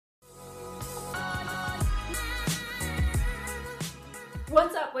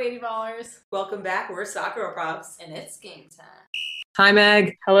What's up, Lady Ballers? Welcome back. We're Sakura Props. And it's game time. Hi,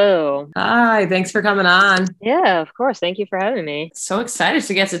 Meg. Hello. Hi, thanks for coming on. Yeah, of course. Thank you for having me. So excited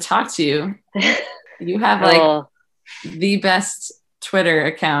to get to talk to you. You have like the best Twitter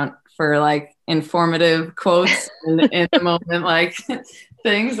account for like informative quotes in the moment, like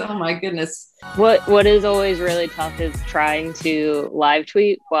things. Oh my goodness. What is always really tough is trying to live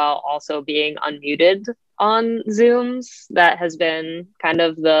tweet while also being unmuted on Zooms. That has been kind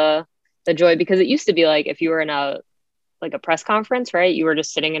of the joy, because it used to be like if you were in a press conference, right? You were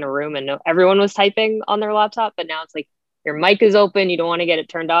just sitting in a room and everyone was typing on their laptop, but now it's like your mic is open. You don't want to get it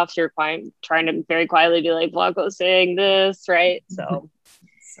turned off. So you're trying to very quietly be like, Blanco's saying this, right? So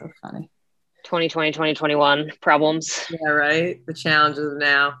funny. 2020, 2021 problems. Yeah, right. The challenges of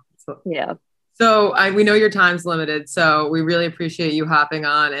now. Yeah. So we know your time's limited, so we really appreciate you hopping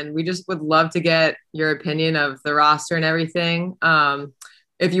on, and we just would love to get your opinion of the roster and everything.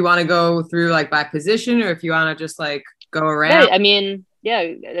 If you want to go through like by position, or if you want to just like go around. Yeah, I mean,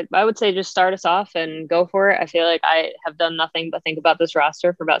 yeah, I would say just start us off and go for it. I feel like I have done nothing but think about this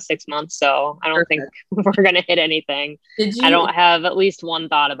roster for about 6 months, so I don't think we're going to hit anything. I don't have at least one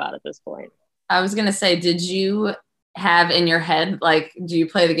thought about at this point. I was going to say, did you have in your head, like, do you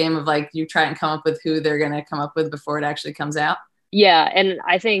play the game of like, you try and come up with who they're going to come up with before it actually comes out? Yeah, and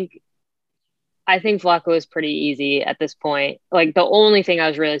I think Vlatko is pretty easy at this point. Like, the only thing I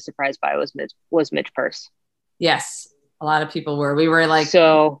was really surprised by was Midge Purse. Yes. A lot of people were. We were like,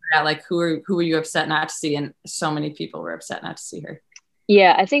 who were you upset not to see? And so many people were upset not to see her.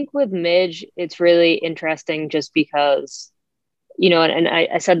 Yeah, I think with Midge, it's really interesting just because, and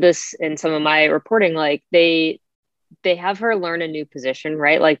I said this in some of my reporting, like they have her learn a new position,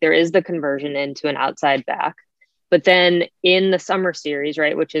 right? Like there is the conversion into an outside back. But then in the summer series,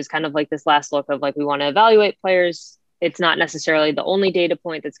 right, which is kind of like this last look of like, we want to evaluate players. It's not necessarily the only data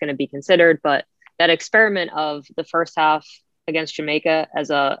point that's going to be considered, but that experiment of the first half against Jamaica as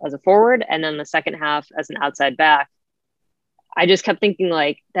a forward, and then the second half as an outside back, I just kept thinking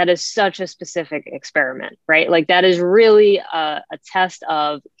like, that is such a specific experiment, right? Like that is really a test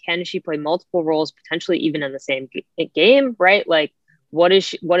of, can she play multiple roles, potentially even in the same game, right? Like what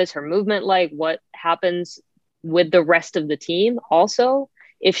is her movement like? What happens with the rest of the team also,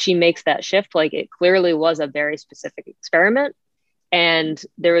 if she makes that shift? Like it clearly was a very specific experiment. And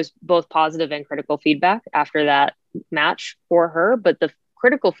there was both positive and critical feedback after that match for her. But the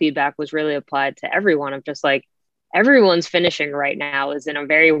critical feedback was really applied to everyone of just like, everyone's finishing right now is in a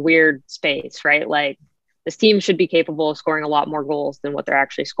very weird space, right? Like this team should be capable of scoring a lot more goals than what they're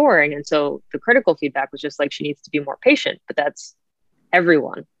actually scoring. And so the critical feedback was just like, she needs to be more patient, but that's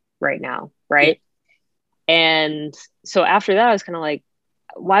everyone right now, right? Yeah. And so after that, I was kind of like,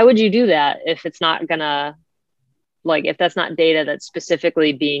 why would you do that if it's not gonna, like, if that's not data that's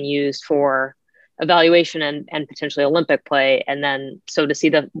specifically being used for evaluation and potentially Olympic play? And then, so to see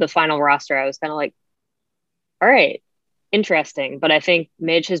the final roster, I was kind of like, all right, interesting. But I think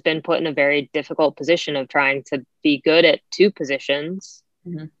Midge has been put in a very difficult position of trying to be good at two positions.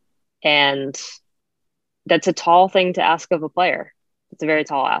 Mm-hmm. And that's a tall thing to ask of a player. It's a very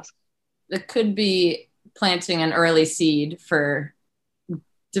tall ask. It could be planting an early seed for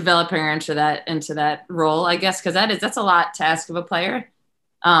developing her into that role, I guess, because that's a lot to ask of a player.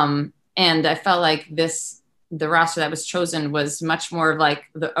 And I felt like the roster that was chosen was much more of like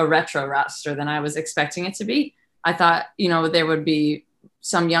a retro roster than I was expecting it to be. I thought, there would be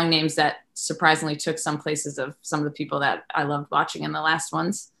some young names that surprisingly took some places of some of the people that I loved watching in the last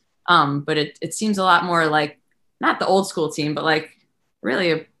ones. But it seems a lot more like not the old school team, but like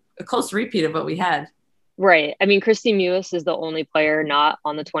really a close repeat of what we had. Right. I mean, Kristie Mewis is the only player not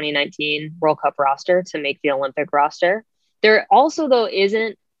on the 2019 World Cup roster to make the Olympic roster. There also, though,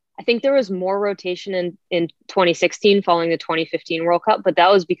 I think there was more rotation in 2016 following the 2015 World Cup, but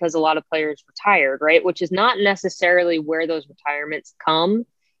that was because a lot of players retired, right? Which is not necessarily where those retirements come.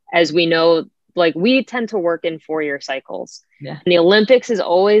 As we know, like we tend to work in 4-year cycles. Yeah. And the Olympics is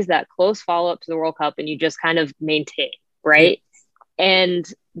always that close follow-up to the World Cup, and you just kind of maintain, right? Yeah.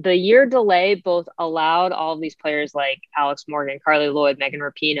 And the year delay both allowed all of these players like Alex Morgan, Carly Lloyd, Megan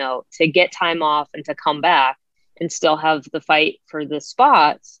Rapinoe to get time off and to come back and still have the fight for the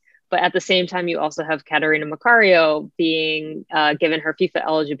spots. But at the same time, you also have Catarina Macario being given her FIFA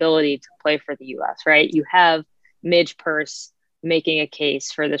eligibility to play for the U.S., right? You have Midge Purse making a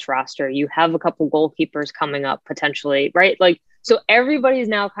case for this roster. You have a couple goalkeepers coming up potentially, right? Like, so everybody's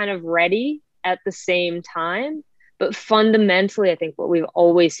now kind of ready at the same time. But fundamentally, I think what we've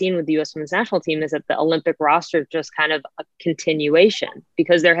always seen with the U.S. women's national team is that the Olympic roster is just kind of a continuation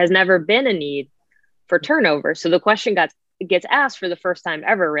because there has never been a need for turnover. So the question gets asked for the first time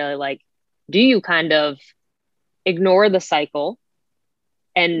ever, really, like, do you kind of ignore the cycle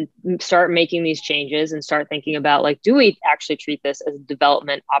and start making these changes and start thinking about, like, do we actually treat this as a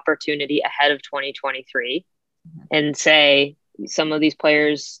development opportunity ahead of 2023 and say some of these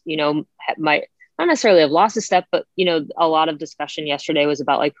players, you know, might not necessarily have lost a step, but, you know, a lot of discussion yesterday was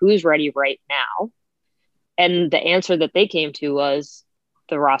about, like, who's ready right now. And the answer that they came to was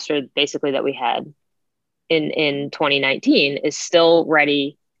the roster basically that we had in 2019 is still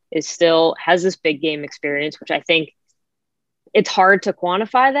ready, is still has this big game experience, which I think it's hard to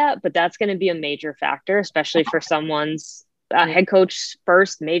quantify that, but that's going to be a major factor, especially for someone's head coach's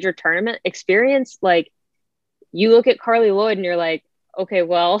first major tournament experience. Like, you look at Carly Lloyd and you're like, okay,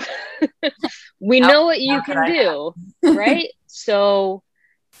 well, we know what you can do, right? So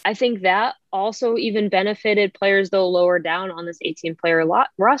I think that also even benefited players, though, lower down on this 18-player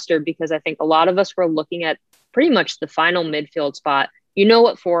roster, because I think a lot of us were looking at pretty much the final midfield spot. You know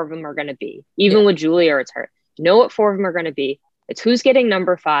what 4 of them are going to be, even with Julia Ertz. You know what 4 of them are going to be. It's who's getting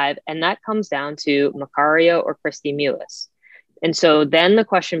number 5, and that comes down to Macario or Kristie Mewis. And so then the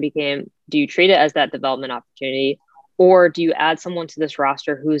question became, do you treat it as that development opportunity, or do you add someone to this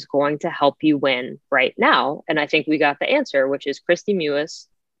roster who's going to help you win right now? And I think we got the answer, which is Kristie Mewis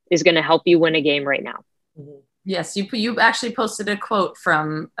is going to help you win a game right now. Yes, you actually posted a quote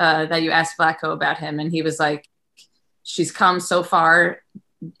from that you asked Vlatko about him, and he was like, she's come so far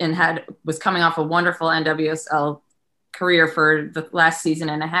and was coming off a wonderful NWSL career for the last season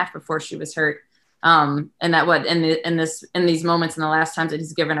and a half before she was hurt. And that in these moments in the last times that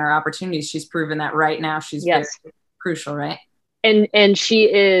he's given her opportunities, she's proven that right now she's very crucial, right? And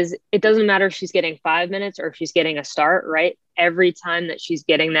she is, it doesn't matter if she's getting 5 minutes or if she's getting a start, right? Every time that she's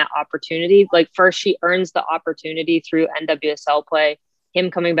getting that opportunity, like, first she earns the opportunity through NWSL play, him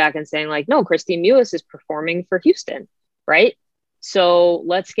coming back and saying, like, no, Kristie Mewis is performing for Houston, right? So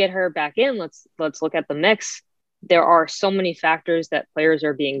let's get her back in. Let's look at the mix. There are so many factors that players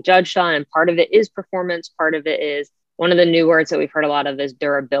are being judged on, and part of it is performance. Part of it is, one of the new words that we've heard a lot of is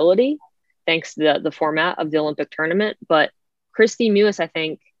durability, thanks to the format of the Olympic tournament. But Kristie Mewis, I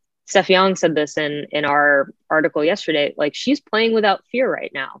think Steph Young said this in our article yesterday, like, she's playing without fear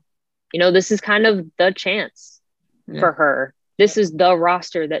right now. You know, this is kind of the chance for her. This is the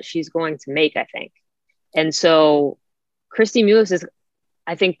roster that she's going to make, I think. And so Kristie Mewis is,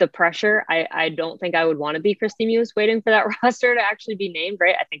 I think, the pressure. I don't think I would want to be Kristie Mewis waiting for that roster to actually be named,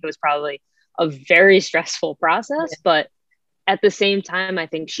 right? I think it was probably a very stressful process, but at the same time, I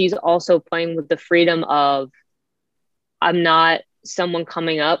think she's also playing with the freedom of, I'm not someone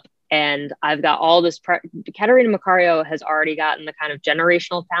coming up and I've got all this. Catarina Macario has already gotten the kind of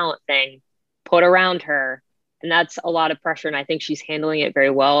generational talent thing put around her, and that's a lot of pressure. And I think she's handling it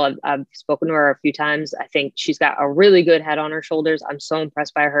very well. I've spoken to her a few times. I think she's got a really good head on her shoulders. I'm so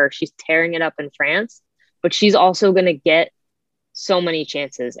impressed by her. She's tearing it up in France, but she's also going to get so many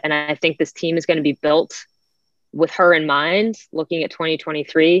chances. And I think this team is going to be built with her in mind, looking at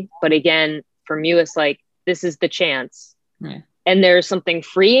 2023. But again, for Mewis, like, this is the chance. Yeah. And there's something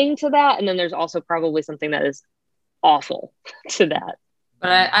freeing to that. And then there's also probably something that is awful to that.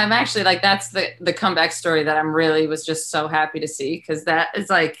 But I'm actually, like, that's the comeback story that I'm really was just so happy to see, because that is,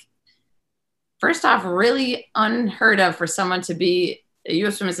 like, first off, really unheard of for someone to be a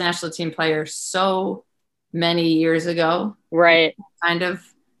U.S. Women's National Team player so many years ago. Right. Kind of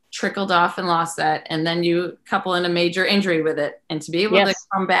trickled off and lost that. And then you couple in a major injury with it. And to be able to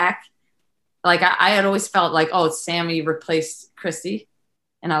come back, like, I had always felt like, oh, Sammy replaced Kristie.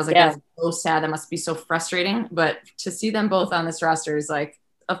 And I was like, that's so sad. That must be so frustrating. But to see them both on this roster is like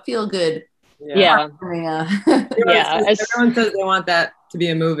a feel good. Yeah. Everyone says they want that to be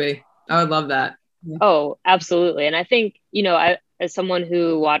a movie. I would love that. Oh, absolutely. And I think, you know, as someone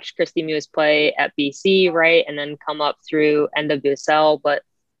who watched Kristie Mewis play at BC, right, and then come up through NWSL, but,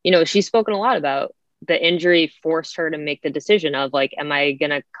 you know, she's spoken a lot about the injury forced her to make the decision of, like, am I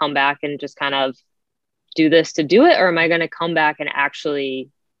going to come back and just kind of do this to do it? Or am I going to come back and actually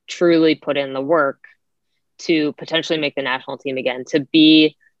truly put in the work to potentially make the national team again, to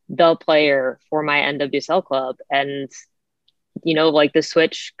be the player for my NWSL club? And, you know, like, the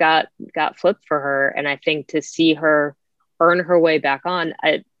switch got flipped for her. And I think to see her earn her way back on,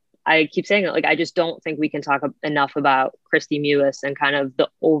 I keep saying it, like, I just don't think we can talk enough about Kristie Mewis and kind of the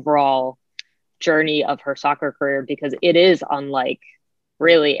overall journey of her soccer career, because it is unlike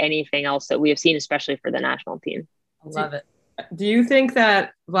really anything else that we have seen, especially for the national team. I love it. Do you think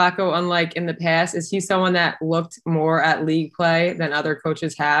that Vlatko, unlike in the past, is he someone that looked more at league play than other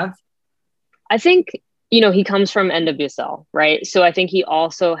coaches have? I think he comes from NWSL, right? So I think he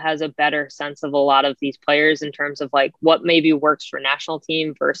also has a better sense of a lot of these players in terms of like what maybe works for national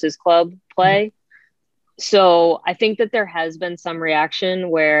team versus club play. Mm-hmm. So I think that there has been some reaction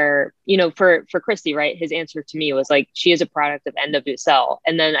where, for Kristie, right, his answer to me was like, she is a product of NWSL.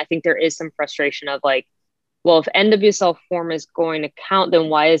 And then I think there is some frustration of like, well, if NWSL form is going to count, then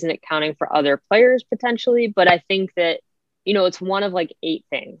why isn't it counting for other players potentially? But I think that, it's one of like 8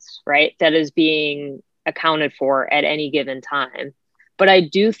 things, right, that is being accounted for at any given time. But I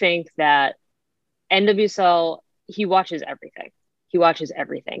do think that NWSL, he watches everything.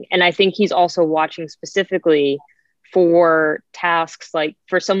 And I think he's also watching specifically for tasks like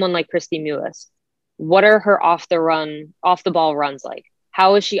for someone like Kristie Mewis. What are her off the ball runs like?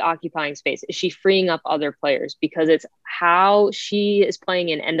 How is she occupying space? Is she freeing up other players? Because it's how she is playing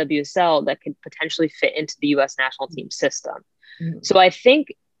in NWSL that could potentially fit into the U.S. national team system. Mm-hmm. So I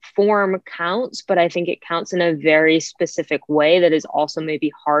think form counts, but I think it counts in a very specific way that is also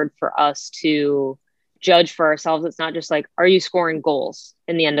maybe hard for us to judge for ourselves. It's not just like, are you scoring goals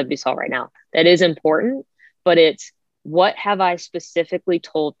in the NWSL right now? That is important, but it's what have I specifically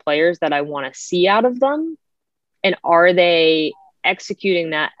told players that I want to see out of them? And are they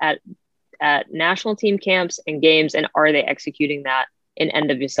executing that at national team camps and games? And are they executing that in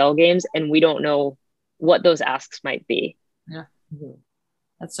NWSL games? And we don't know what those asks might be. Yeah. Mm-hmm.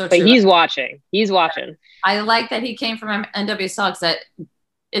 That's so true. But he's watching. I like that he came from NWSL because that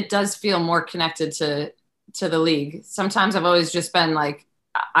it does feel more connected to the league. Sometimes I've always just been like,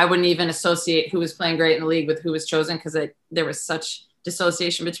 I wouldn't even associate who was playing great in the league with who was chosen because there was such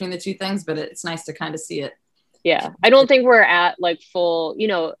dissociation between the two things, but it's nice to kind of see it. Yeah. I don't think we're at like full,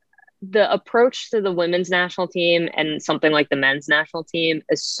 the approach to the women's national team and something like the men's national team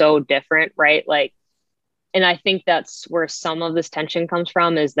is so different, right? Like, and I think that's where some of this tension comes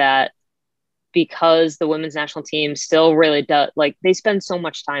from is that because the women's national team still really does, like they spend so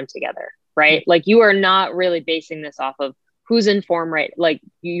much time together, right? Like you are not really basing this off of who's in form, right? Like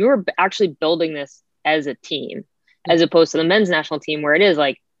you're actually building this as a team as opposed to the men's national team where it is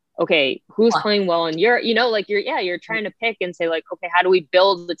like, okay, who's playing well? And you're trying to pick and say like, okay, how do we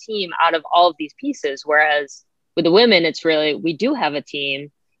build the team out of all of these pieces? Whereas with the women, it's really, we do have a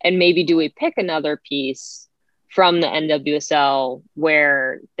team and maybe do we pick another piece from the NWSL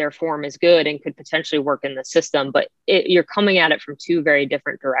where their form is good and could potentially work in the system, but you're coming at it from 2 very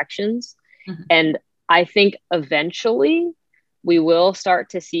different directions. Mm-hmm. And I think eventually we will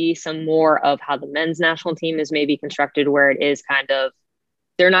start to see some more of how the men's national team is maybe constructed where it is kind of,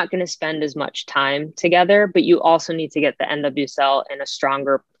 they're not going to spend as much time together, but you also need to get the NWSL in a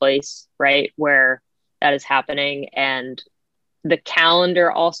stronger place, right? Where that is happening. And the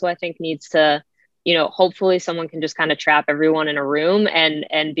calendar also, I think, needs to, hopefully someone can just kind of trap everyone in a room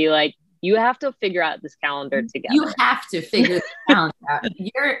and be like, you have to figure out this calendar together. You have to figure this calendar out.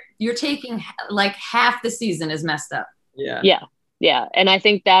 You're taking like half the season is messed up. Yeah. And I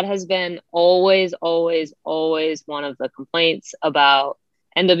think that has been always one of the complaints about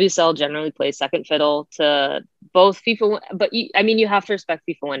NWSL generally plays second fiddle to both FIFA, but you have to respect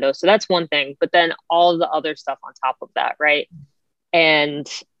FIFA windows. So that's one thing, but then all of the other stuff on top of that. Right. And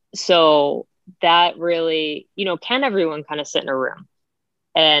so that really, can everyone kind of sit in a room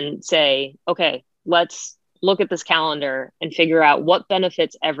and say, okay, let's look at this calendar and figure out what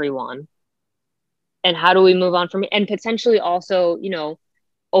benefits everyone and how do we move on from it? And potentially also,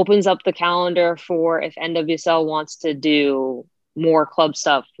 opens up the calendar for if NWSL wants to do more club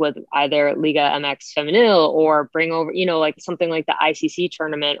stuff with either Liga MX Femenil or bring over, like something like the ICC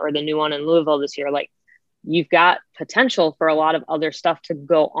tournament or the new one in Louisville this year. Like you've got potential for a lot of other stuff to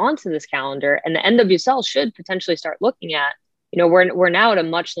go onto this calendar, and the NWSL should potentially start looking at, we're now at a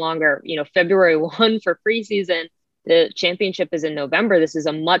much longer, February 1 for preseason. The championship is in November. This is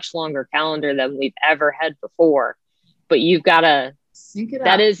a much longer calendar than we've ever had before, but you've got to,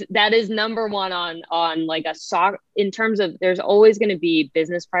 that is number one on like a soccer in terms of, there's always going to be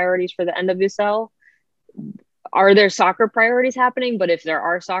business priorities for the NWSL. Are there soccer priorities happening? But if there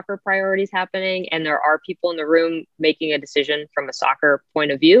are soccer priorities happening and there are people in the room making a decision from a soccer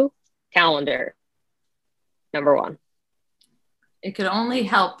point of view, calendar, number 1. It could only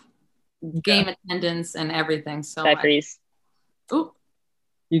help game attendance and everything. So that freeze. Ooh.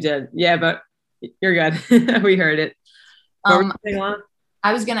 You did. Yeah, but you're good. We heard it. I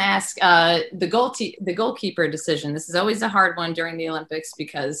was going to ask the goalkeeper decision. This is always a hard one during the Olympics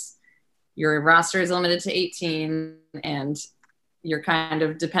because your roster is limited to 18 and you're kind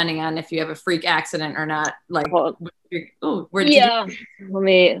of depending on if you have a freak accident or not. Like, let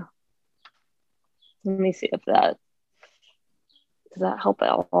me see if that, does that help at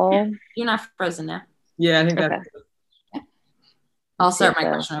all? You're not frozen now. Yeah, I think Okay. that's I'll start my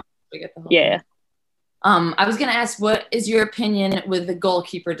Yeah. question after we get the whole Yeah. thing. I was going to ask, what is your opinion with the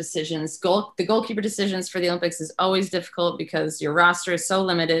goalkeeper decisions? The goalkeeper decisions for the Olympics is always difficult because your roster is so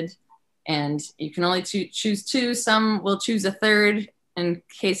limited and you can only choose two. Some will choose a third in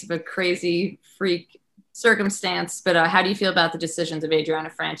case of a crazy freak circumstance. But how do you feel about the decisions of Adriana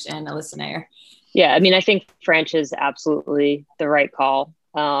Franch and Alyssa Naeher? Yeah, I mean, I think French is absolutely the right call.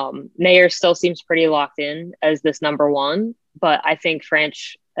 Naeher still seems pretty locked in as this number one, but I think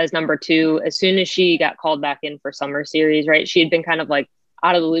French as number two, as soon as she got called back in for summer series, right? She had been kind of like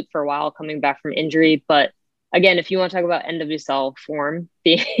out of the loop for a while coming back from injury. But again, if you want to talk about NWSL form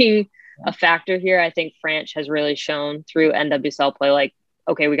being a factor here, I think French has really shown through NWSL play, like,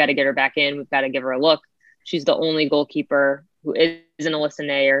 okay, we got to get her back in. We've got to give her a look. She's the only goalkeeper who isn't Alyssa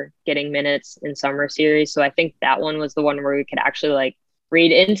Naeher getting minutes in summer series. So I think that one was the one where we could actually like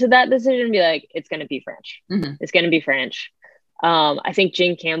read into that decision and be like, it's going to be French. Mm-hmm. It's going to be French. I think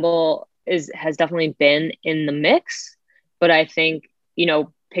Jane Campbell has definitely been in the mix, but I think, you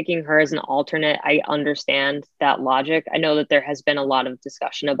know, picking her as an alternate, I understand that logic. I know that there has been a lot of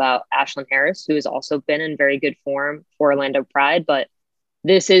discussion about Ashlyn Harris, who has also been in very good form for Orlando Pride, but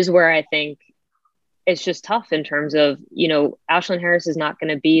this is where I think it's just tough in terms of, you know, Ashlyn Harris is not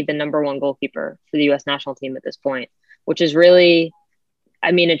going to be the number one goalkeeper for the U.S. national team at this point, which is really,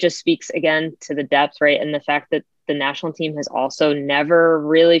 I mean, it just speaks again to the depth, right? And the fact that the national team has also never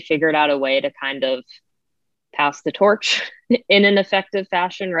really figured out a way to kind of pass the torch in an effective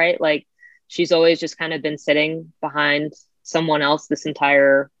fashion, right? Like she's always just kind of been sitting behind someone else this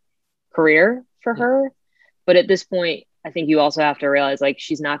entire career for her. But at this point, I think you also have to realize like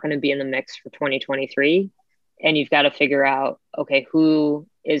she's not going to be in the mix for 2023. And you've got to figure out, okay, who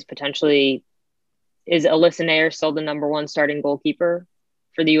is potentially, is Alyssa Naeher still the number one starting goalkeeper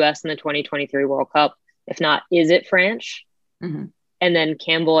for the US in the 2023 World Cup? If not, is it Franch? Mm-hmm. And then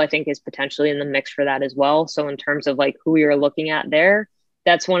Campbell, I think, is potentially in the mix for that as well. So in terms of like who you're looking at there,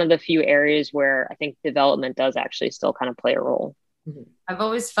 that's one of the few areas where I think development does actually still kind of play a role. I've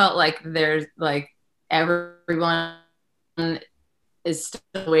always felt like there's like everyone is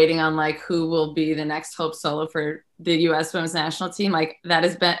still waiting on like who will be the next Hope Solo for the U.S. women's national team. Like that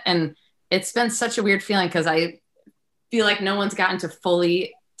has been, and it's been such a weird feeling because I feel like no one's gotten to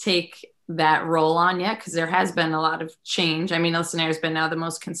fully take that role on yet because there has been a lot of change. I mean, Alyssa Naeher has been now the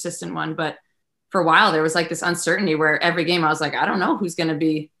most consistent one, but for a while there was like this uncertainty where every game I was like, I don't know who's going to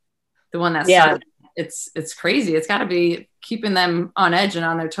be the one that's it's crazy. It's got to be keeping them on edge and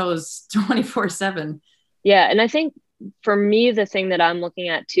on their toes 24/7. Yeah. And I think for me, the thing that I'm looking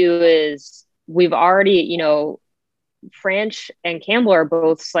at too is we've already, you know, Franch and Campbell are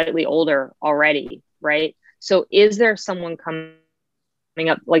both slightly older already, right? So is there someone coming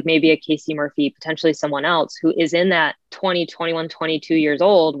up, like maybe a Casey Murphy, potentially someone else who is in that 20, 21, 22 years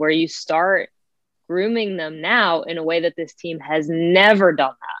old, where you start grooming them now in a way that this team has never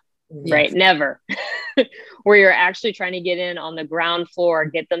done that, right? Never. Where you're actually trying to get in on the ground floor,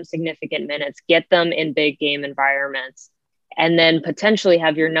 get them significant minutes, get them in big game environments, and then potentially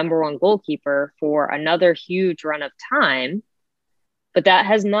have your number one goalkeeper for another huge run of time. But that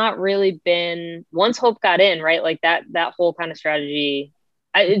has not really been, once Hope got in, right? Like that whole kind of strategy,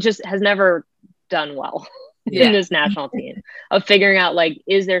 it just has never done well in this national team of figuring out, like,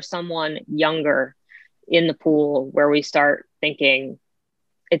 is there someone younger in the pool where we start thinking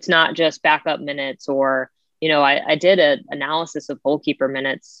it's not just backup minutes or, you know, I did an analysis of goalkeeper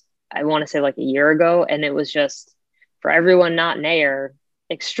minutes, I want to say like a year ago, and it was just for everyone not Naeher,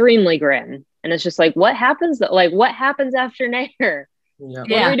 extremely grim. And it's just like, what happens after Naeher? Yeah.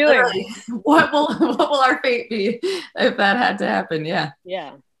 What are we doing? What will our fate be if that had to happen? Yeah.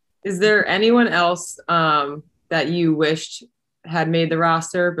 Is there anyone else that you wished had made the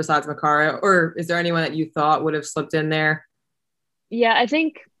roster besides Macario, or is there anyone that you thought would have slipped in there? Yeah, I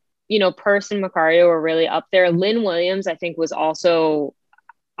think, you know, Purse and Macario were really up there. Lynn Williams, I think, was also,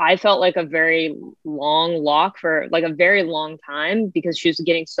 I felt like a very long lock for like a very long time because she was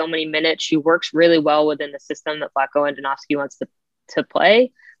getting so many minutes. She works really well within the system that Vlatko Andonovski wants to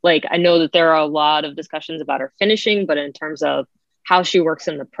play. Like, I know that there are a lot of discussions about her finishing, but in terms of how she works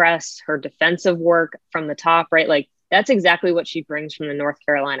in the press, her defensive work from the top, right? Like, that's exactly what she brings from the North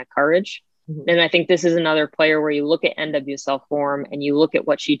Carolina Courage. And I think this is another player where you look at NWSL form and you look at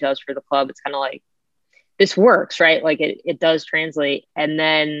what she does for the club. It's kind of like, this works, right? Like it does translate. And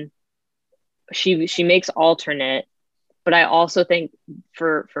then she makes alternate. But I also think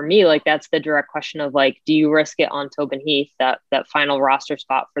for me, like that's the direct question of like, do you risk it on Tobin Heath, that final roster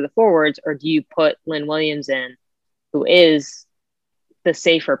spot for the forwards, or do you put Lynn Williams in, who is the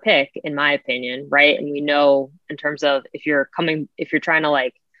safer pick, in my opinion, right? And we know in terms of if you're trying to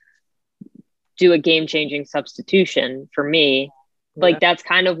like do a game-changing substitution for me, like that's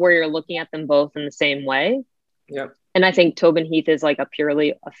kind of where you're looking at them both in the same way. Yep. And I think Tobin Heath is like a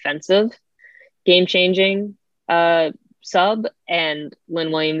purely offensive game-changing sub, and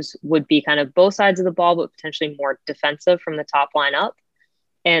Lynn Williams would be kind of both sides of the ball, but potentially more defensive from the top line up.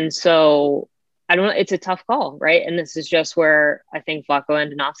 And so I don't know, it's a tough call, right? And this is just where I think Vlatko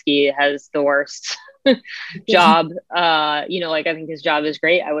Andonovski has the worst job. Like I think his job is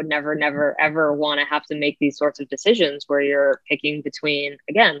great. I would never, ever want to have to make these sorts of decisions where you're picking between,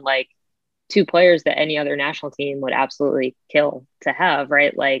 again, like two players that any other national team would absolutely kill to have,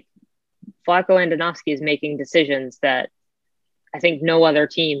 right? Like Vlatko Andonovski is making decisions that I think no other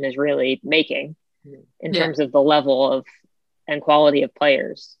team is really making in terms of the level of and quality of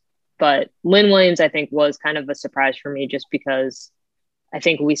players. But Lynn Williams, I think, was kind of a surprise for me just because I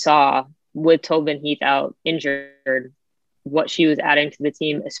think we saw with Tobin Heath out injured what she was adding to the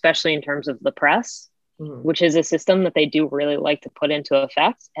team, especially in terms of the press, which is a system that they do really like to put into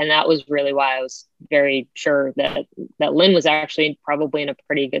effect. And that was really why I was very sure that Lynn was actually probably in a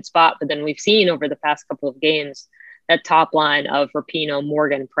pretty good spot. But then we've seen over the past couple of games that top line of Rapinoe,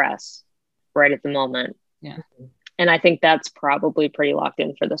 Morgan press right at the moment. Yeah. And I think that's probably pretty locked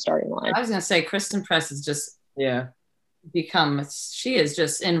in for the starting line. I was going to say Kristen Press is just she is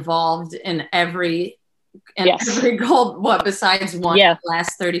just involved in every goal. What besides one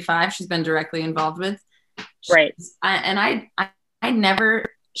last 35, she's been directly involved with. Right.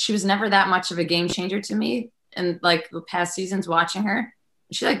 She was never that much of a game changer to me. And like the past seasons watching her,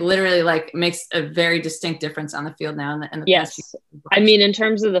 she like literally like makes a very distinct difference on the field now. In the past few I mean, in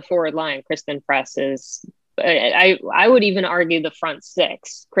terms of the forward line, Kristen Press is, I would even argue the front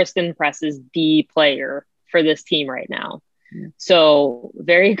six. Kristen Press is the player for this team right now. Yeah. So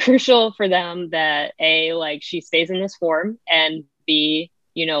very crucial for them that A, like she stays in this form, and B,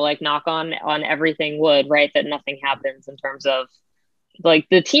 like knock on everything wood, right? That nothing happens in terms of like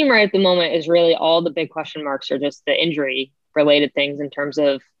the team right at the moment is really all the big question marks are just the injury related things in terms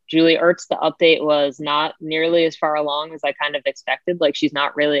of Julie Ertz. The update was not nearly as far along as I kind of expected. Like she's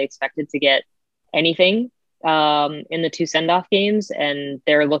not really expected to get anything in the 2 send-off games, and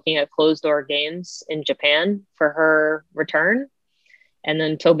they're looking at closed door games in Japan for her return. And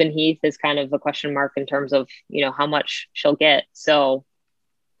then Tobin Heath is kind of a question mark in terms of, how much she'll get. So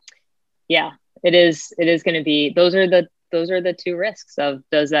yeah, it is going to be, those are the two risks of,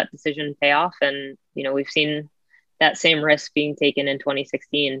 does that decision pay off? And, we've seen that same risk being taken in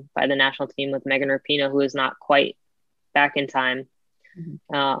 2016 by the national team with Megan Rapinoe, who is not quite back in time.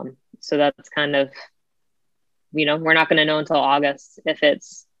 So that's kind of, we're not going to know until August if it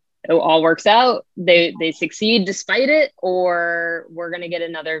all works out, they succeed despite it, or we're going to get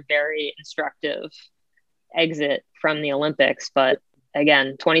another very instructive exit from the Olympics. But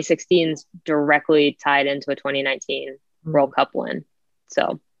again, 2016 is directly tied into a 2019 World Cup win.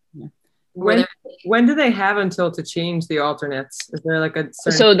 So when do they have until to change the alternates? Is there like a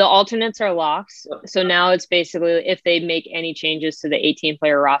certain... So the alternates are locked. So now it's basically if they make any changes to the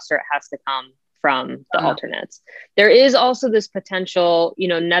 18-player roster, it has to come from the alternates. There is also this potential,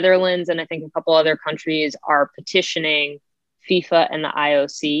 Netherlands and I think a couple other countries are petitioning FIFA and the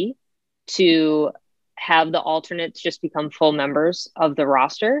IOC to have the alternates just become full members of the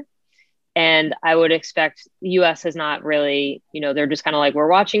roster. And I would expect the US has not really, they're just kind of like, we're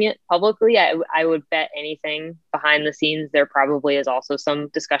watching it publicly. I would bet anything behind the scenes, there probably is also some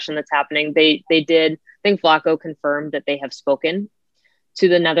discussion that's happening. They did, I think Vlatko confirmed that they have spoken to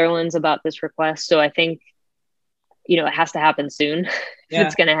the Netherlands about this request. So I think, it has to happen soon if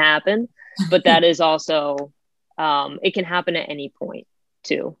it's going to happen. But that is also, it can happen at any point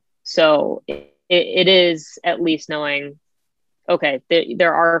too. So it is at least knowing, okay,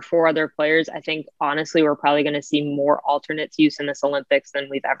 there are 4 other players. I think, honestly, we're probably going to see more alternates use in this Olympics than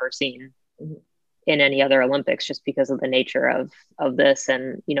we've ever seen in any other Olympics, just because of the nature of this.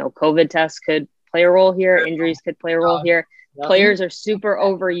 And, COVID tests could play a role here. Injuries could play a role here. Players are super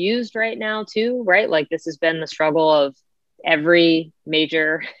overused right now too, right? Like this has been the struggle of every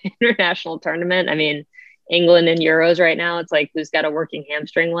major international tournament. I mean, England in Euros right now, it's like, who's got a working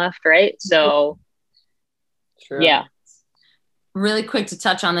hamstring left, right? So, yeah. Really quick to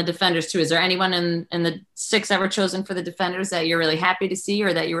touch on the defenders too. Is there anyone in the 6 that were chosen for the defenders that you're really happy to see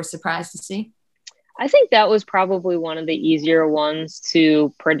or that you were surprised to see? I think that was probably one of the easier ones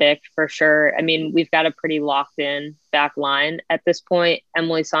to predict for sure. I mean, we've got a pretty locked in back line at this point.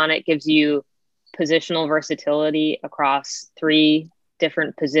 Emily Sonnet gives you positional versatility across 3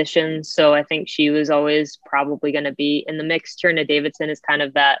 different positions. So I think she was always probably going to be in the mix. Tierna Davidson is kind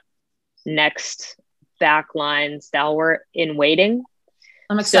of that next backline stalwart in waiting.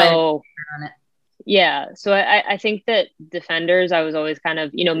 I'm excited So, on it. yeah. So I think that defenders, I was always kind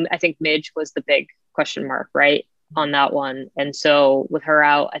of, I think Midge was the big question mark, right, on that one. And so with her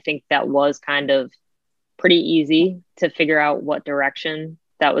out, I think that was kind of pretty easy to figure out what direction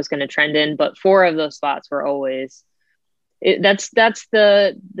that was going to trend in. But 4 of those spots were always, that's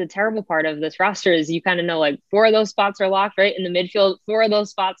the terrible part of this roster is you kind of know like 4 of those spots are locked, right? In the midfield, 4 of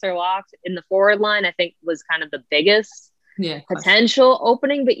those spots are locked. In the forward line, I think was kind of the biggest potential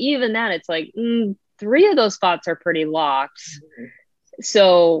opening. But even that, it's like 3 of those spots are pretty locked.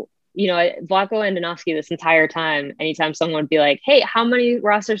 So, Vlatko Andonovski this entire time, anytime someone would be like, hey, how many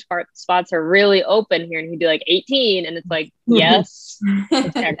roster spots are really open here? And he'd be like 18. And it's like, yes,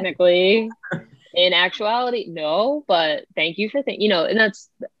 technically. In actuality, no, but thank you for and that's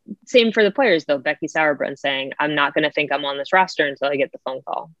same for the players though. Becky Sauerbrunn saying, I'm not going to think I'm on this roster until I get the phone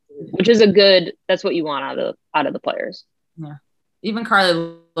call, which is that's what you want out of the players. Yeah. Even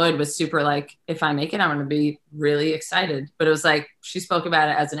Carly Lloyd was super like, if I make it, I'm going to be really excited. But it was like, she spoke about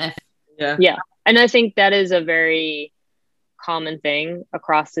it as an if. Yeah. Yeah. And I think that is a very common thing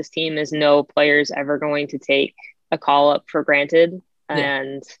across this team is no player's ever going to take a call up for granted. Yeah.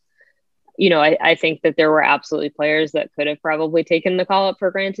 And I think that there were absolutely players that could have probably taken the call up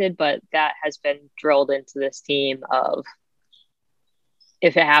for granted, but that has been drilled into this team of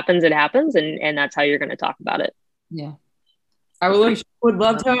if it happens, it happens. And that's how you're going to talk about it. Yeah. I would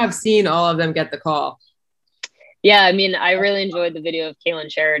love to have seen all of them get the call. Yeah. I mean, I really enjoyed the video of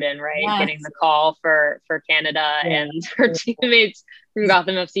Kaylin Sheridan, right? Yes. Getting the call for Canada and her teammates from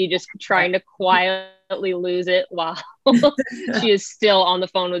Gotham FC just trying to quietly lose it while she is still on the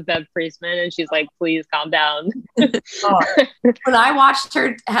phone with Bev Priestman and she's like, please calm down. When I watched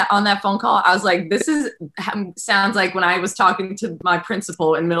her on that phone call, I was like, this sounds like when I was talking to my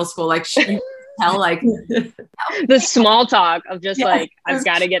principal in middle school, like she tell like the small talk of just like, I've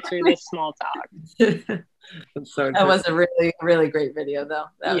got to get through this small talk. That was a really, really great video though.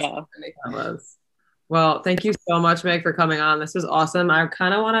 That was. Well, thank you so much, Meg, for coming on. This was awesome. I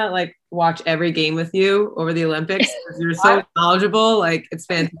kind of want to like watch every game with you over the Olympics because you're so knowledgeable. Like it's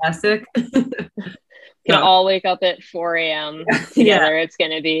fantastic. Can all wake up at 4 a.m. together. It's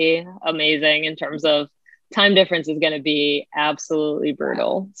going to be amazing in terms of time difference is going to be absolutely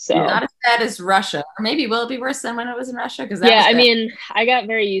brutal. So not as bad as Russia, or maybe will it be worse than when it was in Russia? Because I mean, I got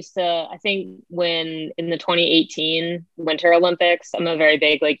very used to. I think when in the 2018 Winter Olympics, I'm a very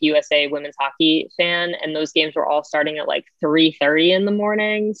big like USA women's hockey fan, and those games were all starting at like 3:30 in the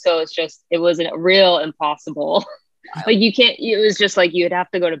morning. So it was a real impossible. Like you can't. It was just like you'd have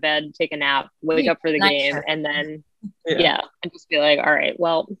to go to bed, take a nap, wake up for the game, and then and just be like, all right,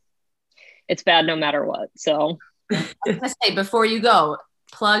 well. It's bad no matter what. So I was gonna say before you go,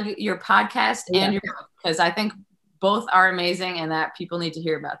 plug your podcast and your book because I think both are amazing and that people need to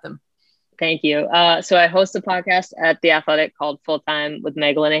hear about them. Thank you. So I host a podcast at The Athletic called Full Time with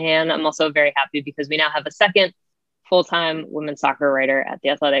Meg Linehan. I'm also very happy because we now have a second full-time women's soccer writer at The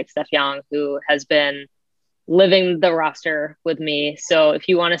Athletic, Steph Young, who has been living the roster with me. So if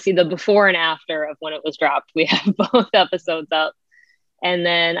you want to see the before and after of when it was dropped, we have both episodes up. And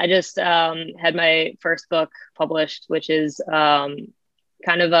then I just had my first book published, which is kind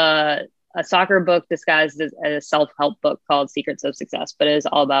of a soccer book disguised as a self-help book called Secrets of Success, but it is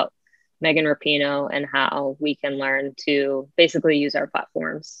all about Megan Rapinoe and how we can learn to basically use our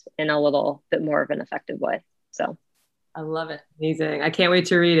platforms in a little bit more of an effective way. So I love it. Amazing. I can't wait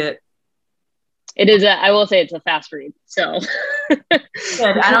to read it. It is I will say it's a fast read. So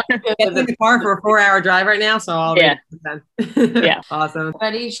I don't get in the car for a 4-hour drive right now. So I'll read it. Yeah. Awesome.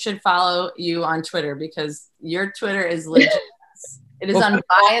 Everybody should follow you on Twitter because your Twitter is legit. It is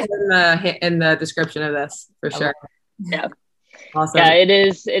unbiased. In the description of this for sure. Yeah. Awesome. Yeah, it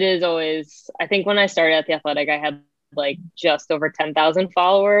is always, I think when I started at The Athletic, I had like just over 10,000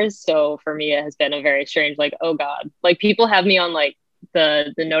 followers. So for me, it has been a very strange, like, oh God, like people have me on like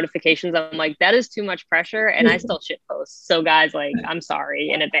the notifications. I'm like, that is too much pressure. And I still shit post. So guys, like, I'm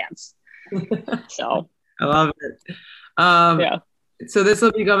sorry in advance. So I love it. So this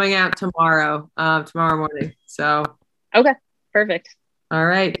will be going out tomorrow morning. So. Okay. Perfect. All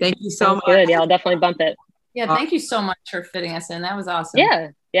right. Thank you so much. Good. Yeah, I'll definitely bump it. Yeah. Thank you so much for fitting us in. That was awesome.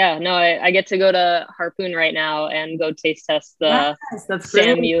 Yeah. No, I get to go to Harpoon right now and go taste test the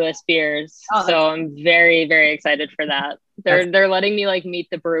Sam U.S. beers. So I'm very, very excited for that. They're letting me like meet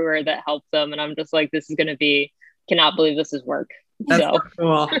the brewer that helped them. And I'm just like, this is going to be, cannot believe this is work. That's so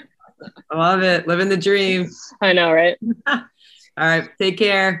cool. I love it. Living the dream. I know, right? All right. Take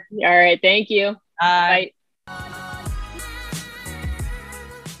care. All right. Thank you. Bye. Bye.